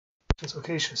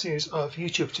Occasional series of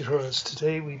YouTube tutorials.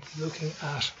 Today we'll be looking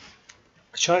at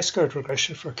a chi-squared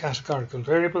regression for categorical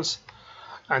variables,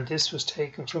 and this was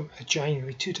taken from a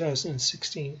January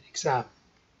 2016 exam.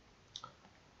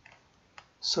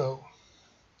 So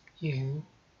the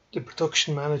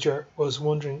production manager was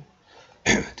wondering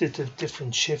did the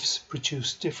different shifts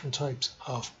produce different types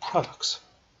of products.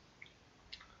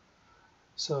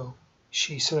 So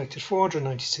she selected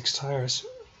 496 tires,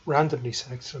 randomly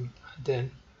selected them, and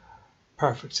then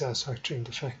perfect, satisfactory and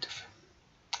defective.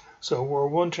 So we're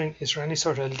wondering, is there any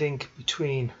sort of link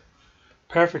between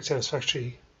perfect,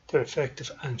 satisfactory, defective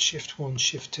and shift 1,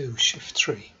 shift 2, shift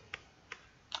 3?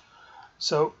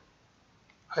 So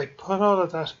I put all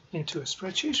of that into a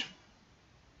spreadsheet.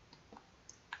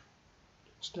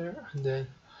 Just there, and then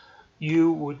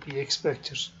you would be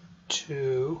expected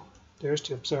to, there's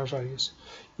the observed values,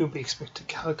 you'll be expected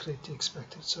to calculate the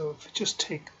expected. So if you just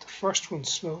take the first one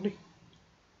slowly,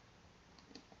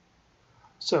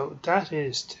 so that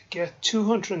is to get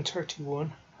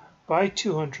 231 by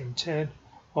 210,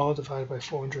 all divided by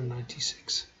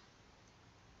 496.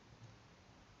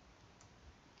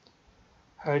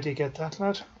 How do you get that,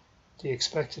 lad? The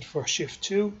expected for shift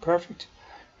 2, perfect.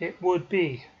 It would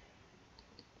be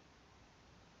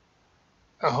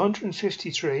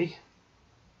 153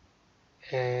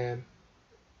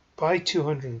 by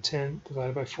 210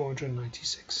 divided by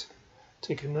 496.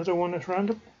 Take another one at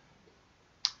random.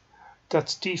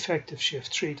 That's defective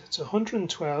shift 3. That's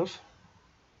 112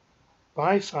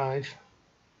 by 5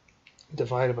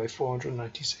 divided by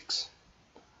 496,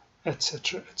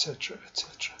 etc., etc.,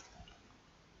 etc.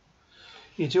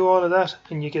 You do all of that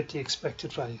and you get the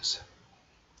expected values.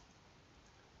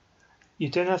 You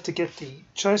then have to get the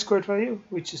chi-squared value,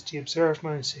 which is the observed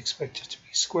minus the expected, to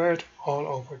be squared all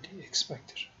over the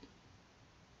expected.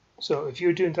 So if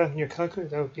you're doing that in your calculator,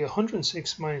 that would be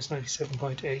 106 minus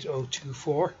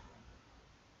 97.8024.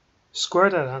 Square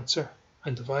that answer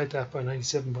and divide that by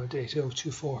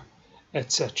 97.8024,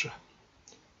 etc.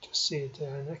 Just see it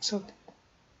there in Excel.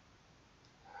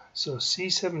 So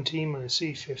C17 minus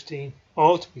C15,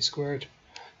 all to be squared,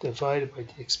 divided by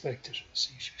the expected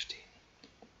C15.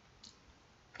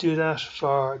 Do that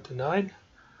for the 9.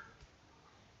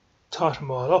 Tot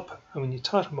them all up, and when you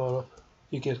tot them all up,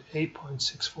 you get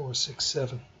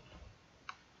 8.6467.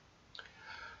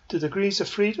 The degrees of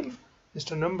freedom is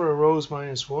the number of rows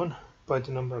minus 1 by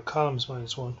the number of columns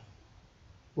minus 1.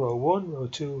 Row 1, row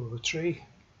 2, row 3,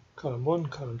 column 1,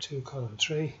 column 2, column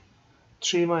 3.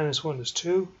 3 minus 1 is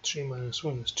 2, 3 minus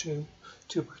 1 is 2,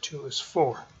 2 by 2 is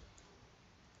 4.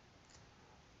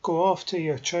 Go off to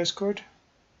your chi-squared.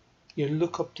 You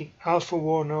look up the alpha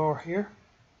 1R here.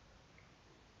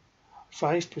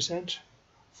 5%,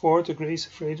 4 degrees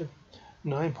of freedom,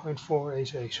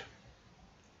 9.488.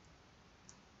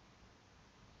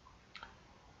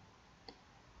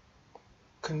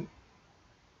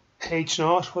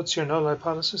 H0, what's your null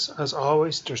hypothesis? As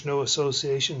always, there's no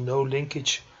association, no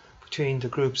linkage between the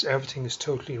groups. Everything is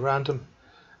totally random.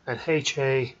 And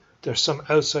HA, there's some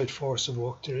outside force of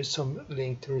work. There is some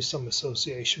link, there is some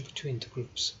association between the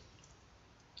groups.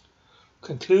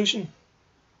 Conclusion,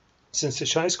 since the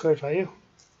chi-squared value,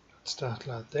 that's that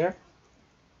lad there,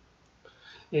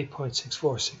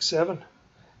 8.6467,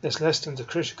 is less than the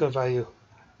critical value,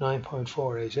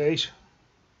 9.488.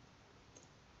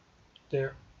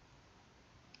 There.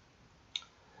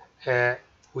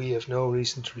 We have no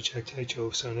reason to reject HO.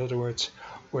 So in other words,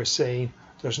 we're saying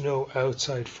there's no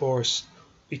outside force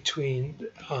between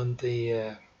on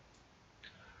the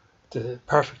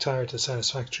perfect tire, the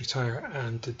satisfactory tire,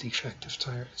 and the defective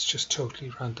tire. It's just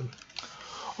totally random.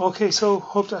 Okay, so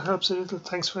hope that helps a little.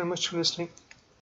 Thanks very much for listening.